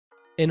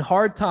In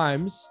hard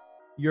times,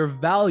 your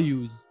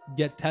values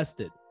get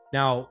tested.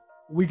 Now,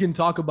 we can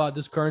talk about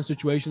this current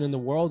situation in the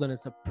world, and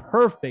it's a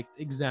perfect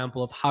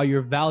example of how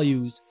your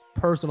values,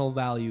 personal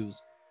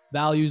values,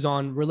 values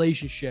on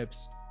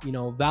relationships,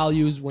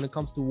 values when it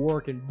comes to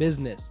work and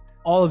business,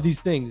 all of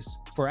these things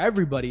for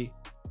everybody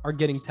are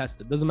getting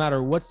tested. Doesn't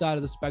matter what side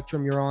of the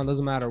spectrum you're on,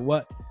 doesn't matter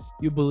what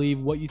you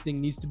believe, what you think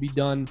needs to be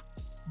done.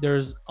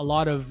 There's a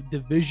lot of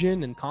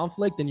division and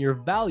conflict, and your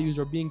values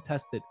are being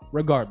tested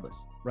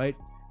regardless, right?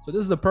 So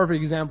this is a perfect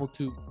example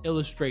to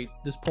illustrate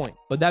this point.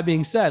 But that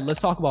being said, let's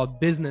talk about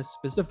business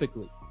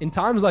specifically. In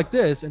times like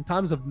this, in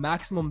times of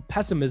maximum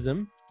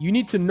pessimism, you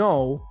need to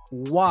know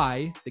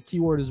why, the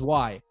keyword is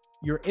why,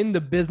 you're in the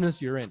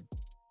business you're in.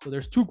 So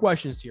there's two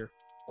questions here.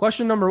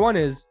 Question number one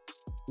is,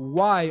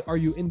 why are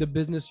you in the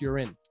business you're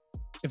in?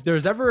 If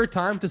there's ever a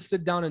time to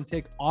sit down and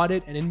take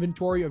audit and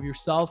inventory of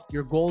yourself,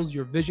 your goals,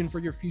 your vision for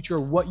your future,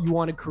 what you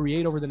want to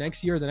create over the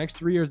next year, the next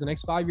 3 years, the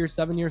next 5 years,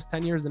 7 years,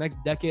 10 years, the next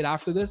decade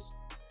after this,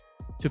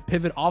 to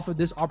pivot off of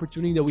this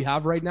opportunity that we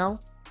have right now,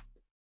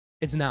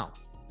 it's now.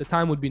 The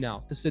time would be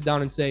now to sit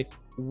down and say,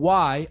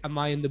 why am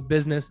I in the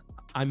business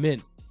I'm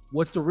in?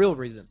 What's the real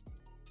reason?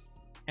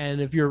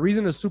 And if your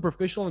reason is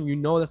superficial and you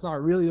know that's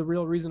not really the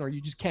real reason, or you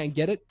just can't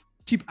get it,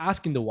 keep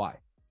asking the why.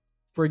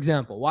 For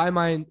example, why am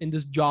I in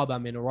this job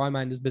I'm in, or why am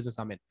I in this business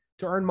I'm in?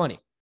 To earn money.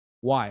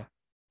 Why?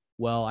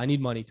 Well, I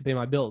need money to pay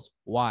my bills.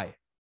 Why?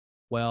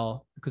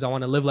 Well, because I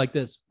want to live like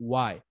this.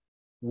 Why?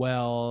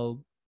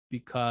 Well,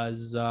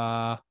 because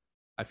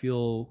I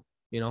feel,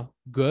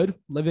 good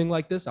living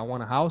like this. I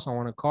want a house. I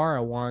want a car.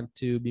 I want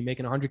to be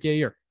making 100K a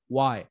year.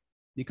 Why?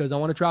 Because I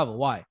want to travel.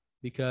 Why?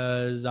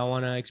 Because I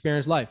want to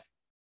experience life.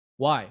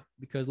 Why?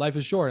 Because life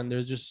is short, and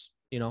there's just,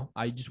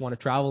 I just want to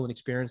travel and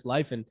experience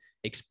life and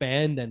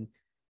expand and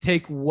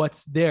take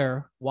what's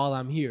there while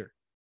I'm here.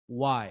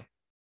 Why?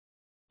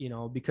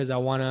 Because I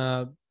want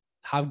to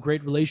have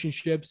great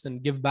relationships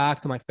and give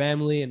back to my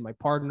family and my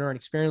partner and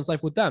experience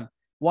life with them.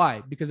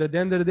 Why? Because at the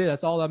end of the day,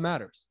 that's all that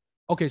matters.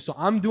 Okay, so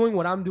I'm doing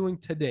what I'm doing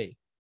today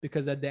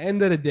because at the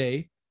end of the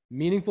day,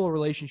 meaningful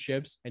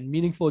relationships and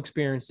meaningful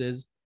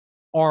experiences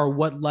are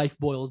what life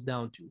boils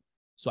down to.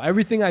 So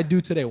everything I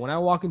do today, when I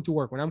walk into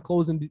work, when I'm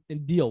closing a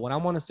deal, when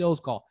I'm on a sales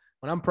call,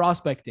 when I'm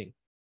prospecting,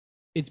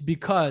 it's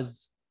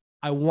because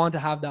I want to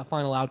have that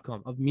final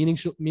outcome of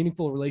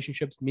meaningful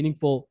relationships,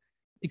 meaningful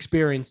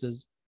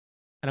experiences,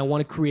 and I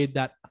want to create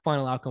that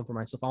final outcome for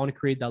myself. I want to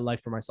create that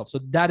life for myself. So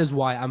that is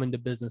why I'm in the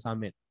business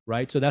I'm in,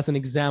 right? So that's an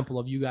example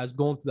of you guys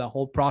going through that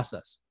whole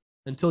process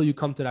until you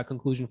come to that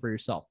conclusion for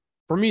yourself.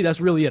 For me,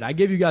 that's really it. I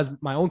gave you guys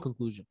my own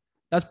conclusion.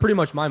 That's pretty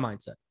much my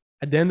mindset.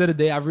 At the end of the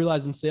day, I've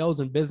realized in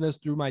sales and business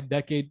through my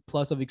decade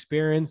plus of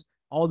experience,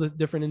 all the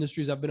different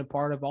industries I've been a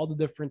part of, all the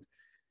different,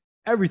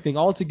 everything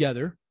all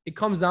together, it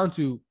comes down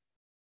to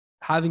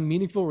having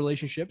meaningful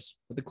relationships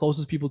with the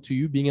closest people to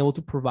you, being able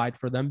to provide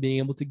for them, being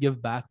able to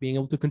give back, being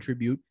able to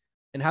contribute,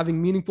 and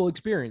having meaningful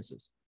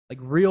experiences, like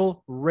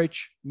real,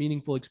 rich,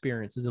 meaningful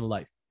experiences in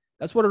life.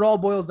 That's what it all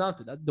boils down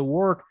to. That the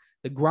work,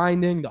 the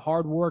grinding, the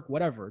hard work,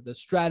 whatever, the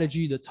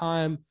strategy, the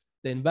time,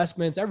 the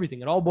investments,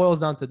 everything. It all boils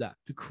down to that,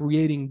 to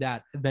creating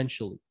that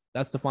eventually.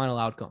 That's the final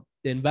outcome.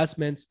 The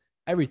investments,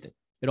 everything.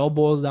 It all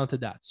boils down to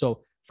that.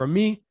 So for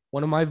me,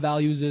 one of my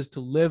values is to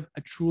live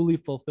a truly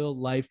fulfilled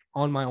life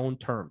on my own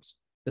terms.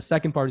 The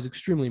second part is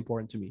extremely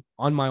important to me,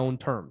 on my own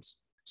terms.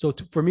 So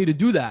for me to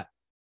do that,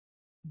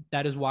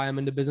 that is why I'm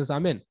in the business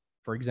I'm in,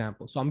 for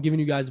example. So I'm giving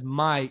you guys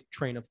my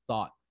train of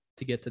thought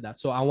to get to that.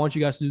 So I want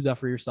you guys to do that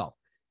for yourself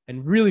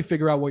and really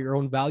figure out what your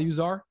own values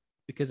are,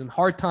 because in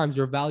hard times,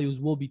 your values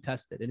will be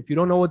tested. And if you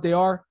don't know what they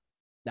are,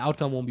 the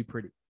outcome won't be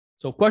pretty.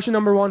 So question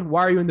number one,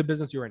 why are you in the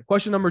business you're in?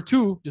 Question number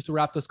two, just to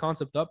wrap this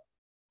concept up,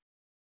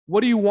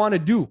 what do you want to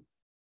do?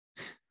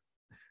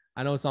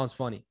 I know it sounds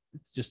funny.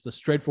 It's just a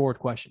straightforward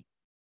question,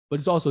 but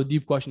it's also a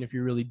deep question if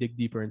you really dig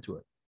deeper into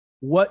it.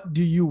 What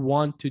do you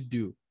want to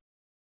do?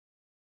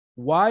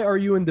 Why are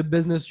you in the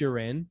business you're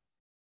in?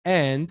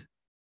 And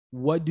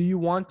what do you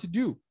want to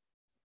do?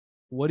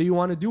 What do you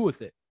want to do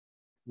with it?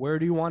 Where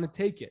do you want to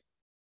take it?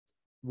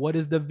 What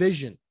is the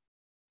vision?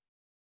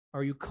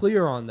 Are you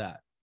clear on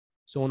that?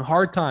 So in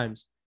hard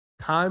times,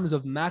 times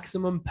of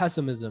maximum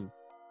pessimism,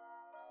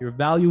 your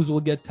values will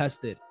get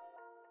tested.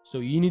 So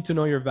you need to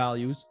know your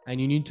values, and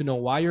you need to know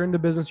why you're in the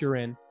business you're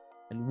in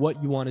and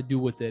what you want to do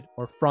with it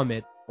or from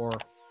it or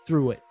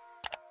through it.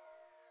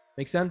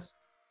 Make sense?